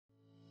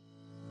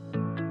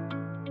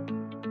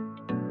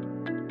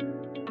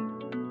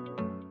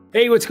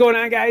Hey, what's going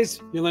on,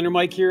 guys? Your lender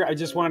Mike here. I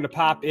just wanted to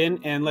pop in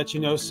and let you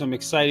know some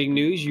exciting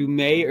news you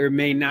may or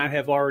may not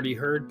have already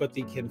heard, but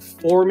the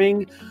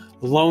conforming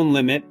loan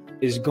limit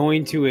is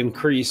going to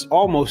increase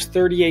almost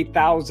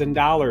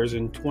 $38,000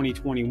 in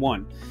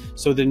 2021.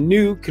 So the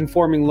new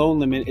conforming loan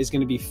limit is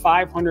going to be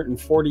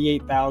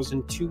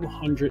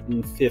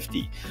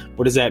 $548,250.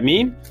 What does that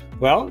mean?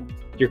 Well,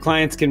 your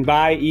clients can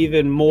buy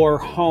even more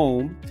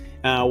home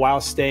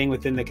while staying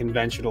within the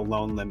conventional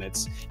loan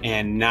limits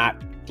and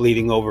not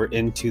bleeding over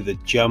into the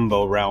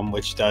jumbo realm,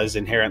 which does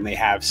inherently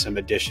have some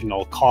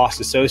additional costs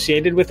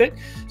associated with it.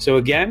 So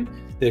again,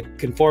 the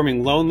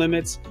conforming loan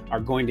limits are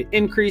going to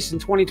increase in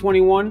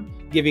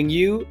 2021, giving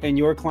you and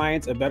your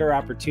clients a better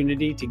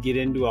opportunity to get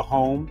into a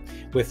home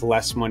with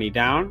less money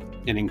down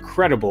and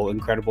incredible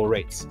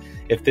rates.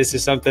 If this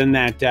is something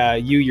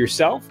that you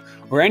yourself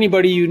or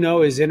anybody you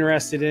know is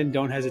interested in,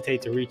 don't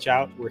hesitate to reach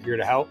out. We're here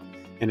to help.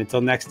 And until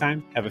next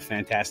time, have a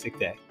fantastic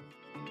day.